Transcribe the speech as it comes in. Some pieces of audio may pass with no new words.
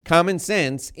Common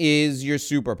sense is your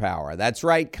superpower. That's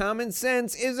right. Common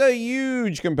sense is a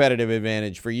huge competitive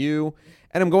advantage for you.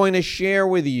 And I'm going to share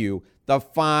with you the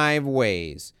 5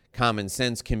 ways common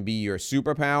sense can be your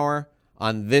superpower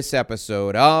on this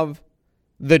episode of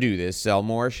the Do This, Sell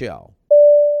More Show.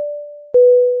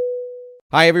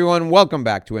 Hi, everyone. Welcome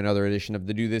back to another edition of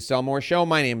the Do This, Sell More Show.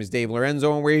 My name is Dave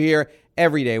Lorenzo, and we're here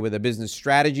every day with a business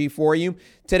strategy for you.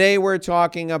 Today, we're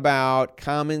talking about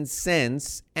common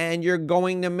sense, and you're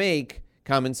going to make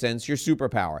common sense your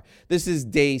superpower. This is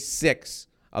day 6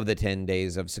 of the 10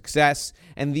 days of success,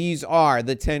 and these are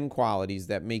the 10 qualities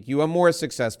that make you a more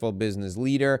successful business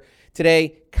leader.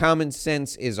 Today, common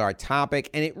sense is our topic,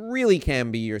 and it really can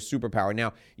be your superpower.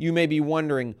 Now, you may be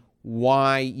wondering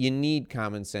why you need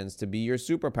common sense to be your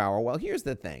superpower. Well, here's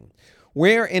the thing.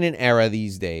 We're in an era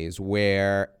these days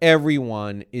where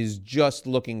everyone is just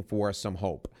looking for some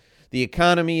hope. The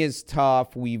economy is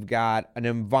tough. We've got an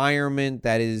environment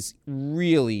that is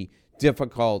really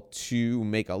difficult to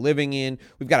make a living in.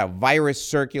 We've got a virus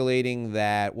circulating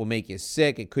that will make you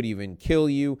sick. It could even kill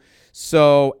you.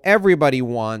 So everybody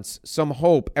wants some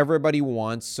hope. Everybody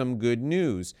wants some good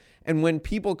news. And when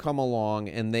people come along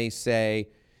and they say,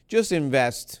 just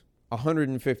invest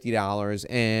 $150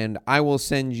 and I will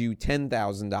send you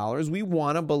 $10,000, we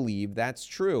want to believe that's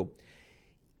true.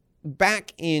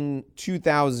 Back in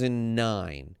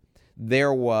 2009,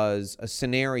 there was a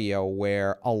scenario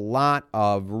where a lot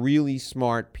of really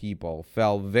smart people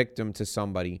fell victim to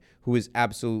somebody who is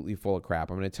absolutely full of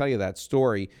crap. I'm going to tell you that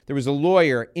story. There was a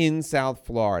lawyer in South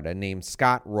Florida named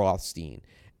Scott Rothstein.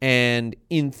 And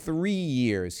in 3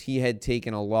 years, he had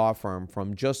taken a law firm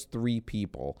from just 3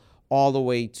 people all the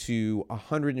way to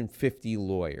 150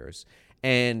 lawyers.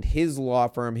 And his law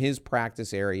firm, his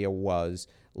practice area was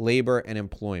labor and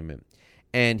employment.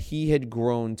 And he had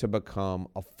grown to become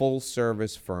a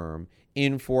full-service firm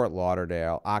in Fort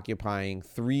Lauderdale, occupying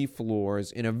 3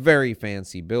 floors in a very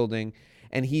fancy building.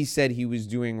 And he said he was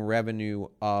doing revenue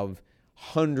of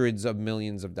hundreds of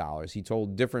millions of dollars. He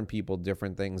told different people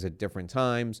different things at different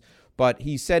times, but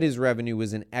he said his revenue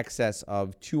was in excess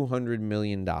of $200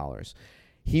 million.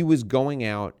 He was going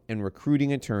out and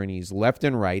recruiting attorneys left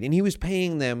and right, and he was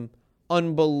paying them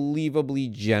unbelievably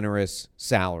generous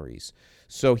salaries.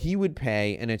 So he would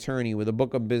pay an attorney with a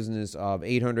book of business of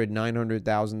 $800,000,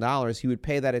 $900,000. He would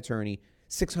pay that attorney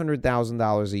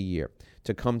 $600,000 a year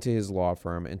to come to his law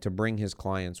firm and to bring his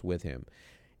clients with him.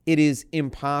 It is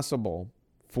impossible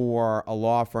for a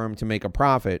law firm to make a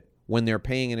profit when they're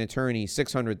paying an attorney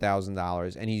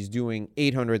 $600,000 and he's doing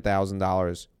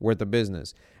 $800,000 worth of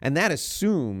business. And that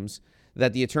assumes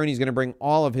that the attorney is going to bring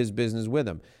all of his business with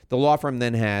him. The law firm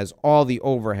then has all the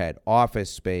overhead,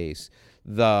 office space,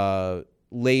 the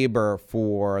labor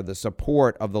for the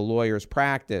support of the lawyer's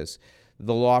practice.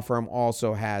 The law firm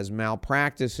also has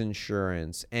malpractice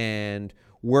insurance and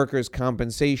workers'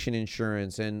 compensation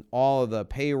insurance and all of the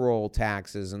payroll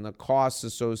taxes and the costs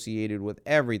associated with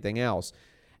everything else.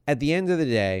 At the end of the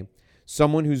day,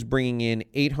 someone who's bringing in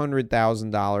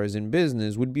 $800,000 in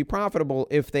business would be profitable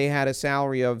if they had a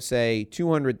salary of, say,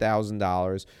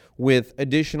 $200,000 with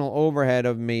additional overhead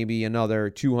of maybe another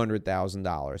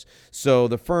 $200,000. So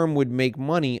the firm would make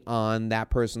money on that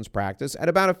person's practice at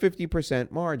about a 50%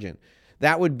 margin.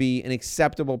 That would be an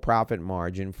acceptable profit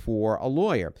margin for a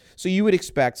lawyer. So you would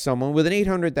expect someone with an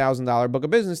 $800,000 book of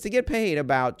business to get paid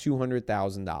about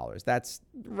 $200,000. That's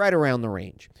right around the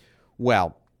range.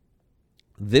 Well,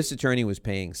 this attorney was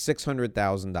paying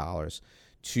 $600,000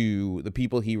 to the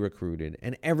people he recruited,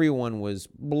 and everyone was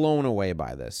blown away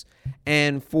by this.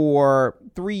 And for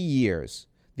 3 years,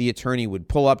 the attorney would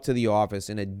pull up to the office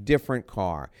in a different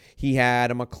car. He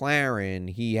had a McLaren,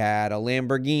 he had a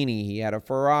Lamborghini, he had a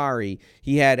Ferrari,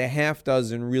 he had a half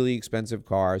dozen really expensive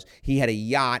cars. He had a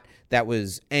yacht that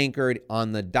was anchored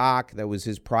on the dock, that was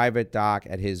his private dock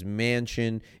at his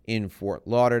mansion in Fort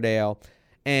Lauderdale.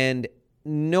 And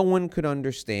no one could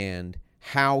understand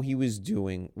how he was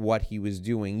doing what he was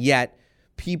doing. Yet,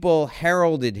 people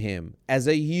heralded him as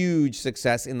a huge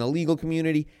success in the legal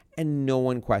community, and no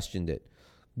one questioned it.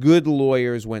 Good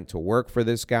lawyers went to work for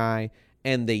this guy,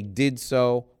 and they did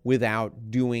so without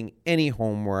doing any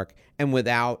homework and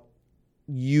without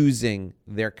using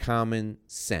their common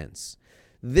sense.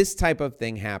 This type of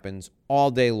thing happens all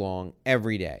day long,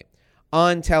 every day.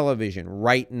 On television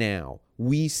right now,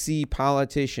 we see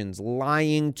politicians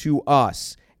lying to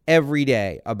us every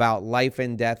day about life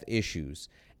and death issues,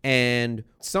 and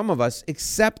some of us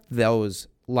accept those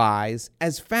lies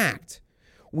as fact.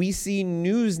 We see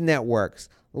news networks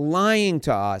lying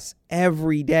to us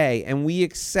every day, and we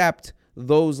accept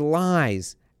those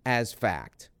lies as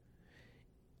fact.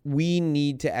 we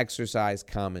need to exercise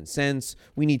common sense.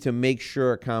 We need to make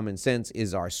sure common sense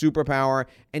is our superpower.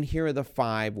 And here are the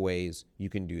 5 ways you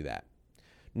can do that.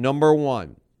 Number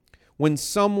 1, when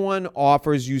someone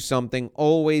offers you something,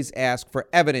 always ask for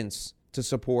evidence to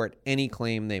support any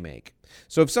claim they make.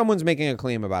 So if someone's making a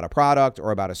claim about a product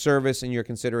or about a service and you're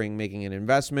considering making an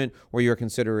investment or you're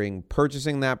considering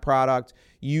purchasing that product,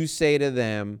 you say to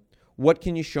them, what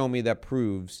can you show me that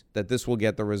proves that this will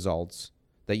get the results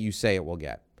that you say it will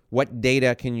get? What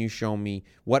data can you show me?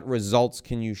 What results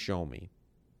can you show me?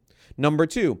 Number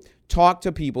 2, talk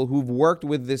to people who've worked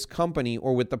with this company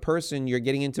or with the person you're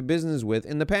getting into business with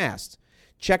in the past.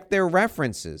 Check their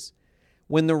references.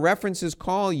 When the references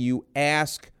call you,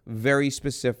 ask very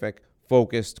specific,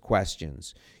 focused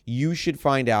questions. You should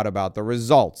find out about the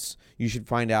results. You should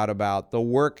find out about the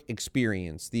work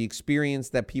experience, the experience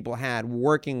that people had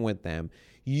working with them.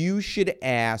 You should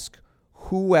ask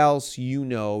who else you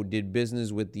know did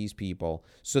business with these people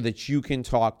so that you can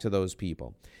talk to those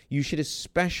people. You should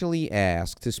especially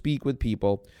ask to speak with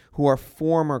people who are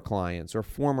former clients or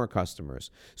former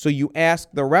customers. So you ask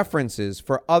the references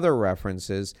for other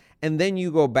references, and then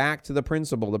you go back to the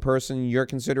principal, the person you're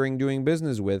considering doing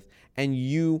business with, and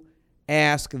you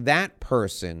ask that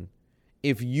person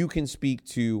if you can speak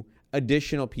to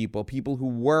additional people, people who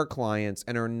were clients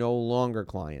and are no longer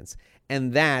clients.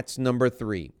 And that's number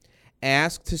 3.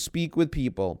 Ask to speak with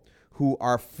people who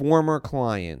are former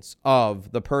clients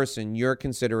of the person you're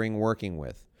considering working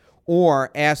with, or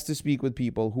ask to speak with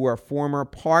people who are former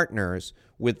partners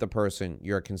with the person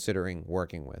you're considering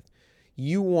working with.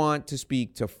 You want to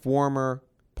speak to former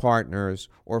partners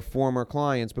or former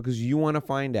clients because you want to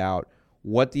find out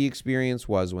what the experience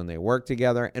was when they worked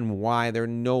together and why they're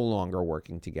no longer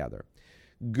working together.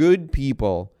 Good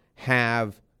people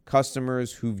have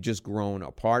customers who've just grown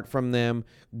apart from them.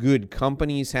 Good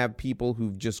companies have people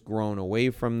who've just grown away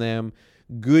from them.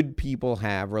 Good people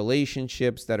have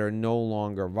relationships that are no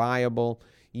longer viable.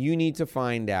 You need to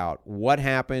find out what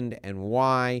happened and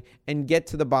why, and get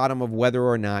to the bottom of whether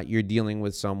or not you're dealing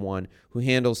with someone who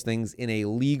handles things in a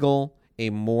legal, a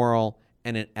moral,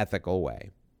 and an ethical way.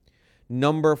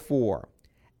 Number 4,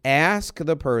 ask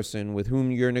the person with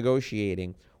whom you're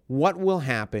negotiating what will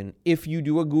happen if you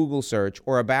do a Google search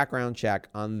or a background check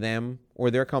on them or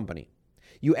their company.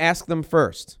 You ask them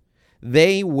first.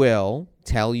 They will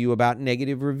tell you about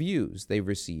negative reviews they've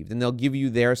received, and they'll give you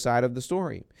their side of the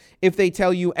story. If they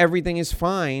tell you everything is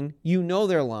fine, you know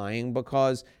they're lying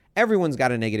because everyone's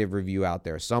got a negative review out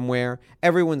there somewhere.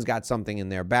 Everyone's got something in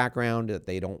their background that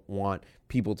they don't want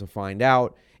people to find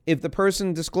out. If the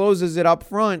person discloses it up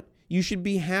front, you should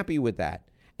be happy with that.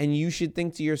 And you should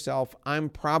think to yourself, I'm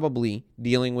probably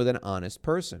dealing with an honest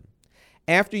person.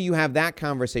 After you have that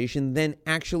conversation, then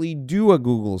actually do a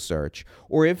Google search.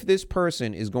 Or if this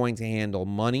person is going to handle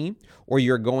money, or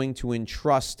you're going to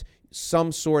entrust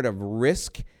some sort of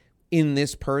risk in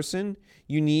this person,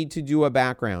 you need to do a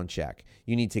background check.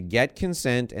 You need to get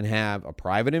consent and have a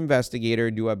private investigator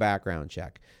do a background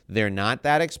check. They're not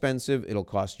that expensive. It'll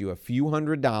cost you a few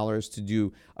 $100s to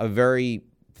do a very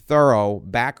thorough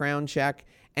background check.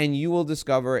 And you will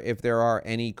discover if there are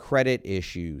any credit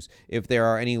issues, if there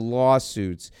are any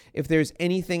lawsuits, if there's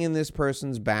anything in this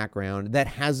person's background that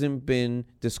hasn't been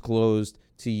disclosed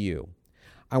to you.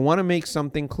 I want to make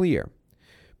something clear.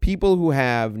 People who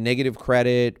have negative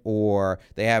credit or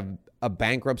they have a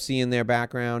bankruptcy in their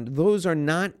background, those are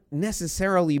not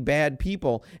necessarily bad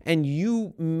people, and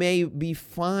you may be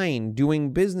fine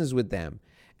doing business with them.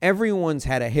 Everyone's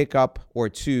had a hiccup or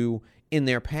two in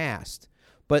their past.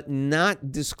 But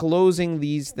not disclosing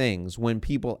these things when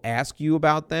people ask you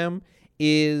about them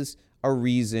is a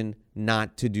reason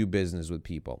not to do business with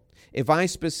people. If I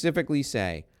specifically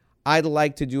say, I'd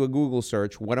like to do a Google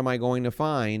search, what am I going to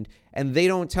find? And they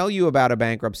don't tell you about a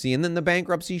bankruptcy, and then the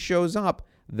bankruptcy shows up,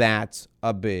 that's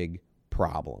a big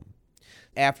problem.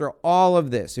 After all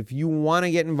of this, if you want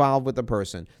to get involved with the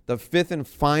person, the 5th and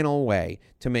final way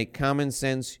to make common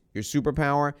sense your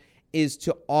superpower is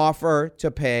to offer to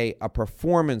pay a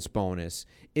performance bonus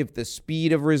if the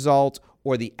speed of result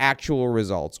or the actual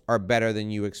results are better than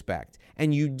you expect.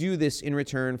 And you do this in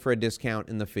return for a discount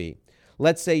in the fee.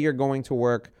 Let's say you're going to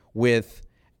work with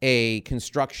a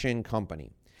construction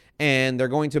company and they're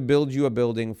going to build you a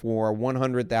building for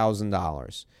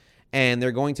 $100,000. And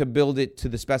they're going to build it to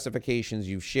the specifications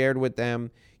you've shared with them.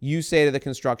 You say to the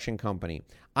construction company,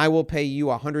 I will pay you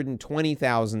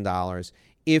 $120,000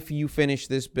 if you finish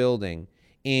this building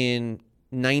in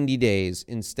 90 days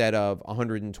instead of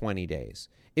 120 days.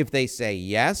 If they say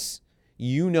yes,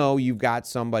 you know you've got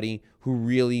somebody who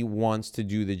really wants to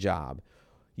do the job.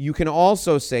 You can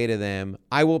also say to them,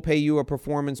 I will pay you a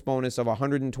performance bonus of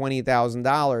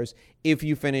 $120,000 if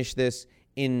you finish this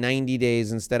in 90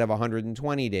 days instead of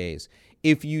 120 days.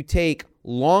 If you take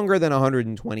longer than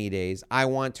 120 days, I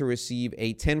want to receive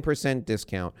a 10%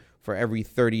 discount for every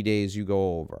 30 days you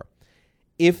go over.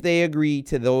 If they agree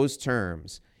to those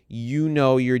terms, you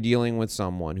know you're dealing with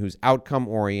someone who's outcome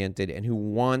oriented and who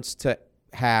wants to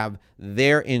have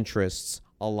their interests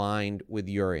aligned with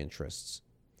your interests.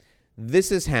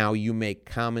 This is how you make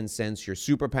common sense your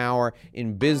superpower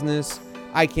in business.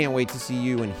 I can't wait to see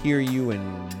you and hear you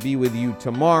and be with you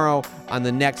tomorrow on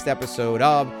the next episode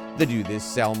of the Do This,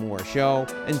 Sell More show.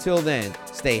 Until then,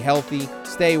 stay healthy,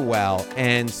 stay well,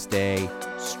 and stay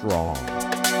strong.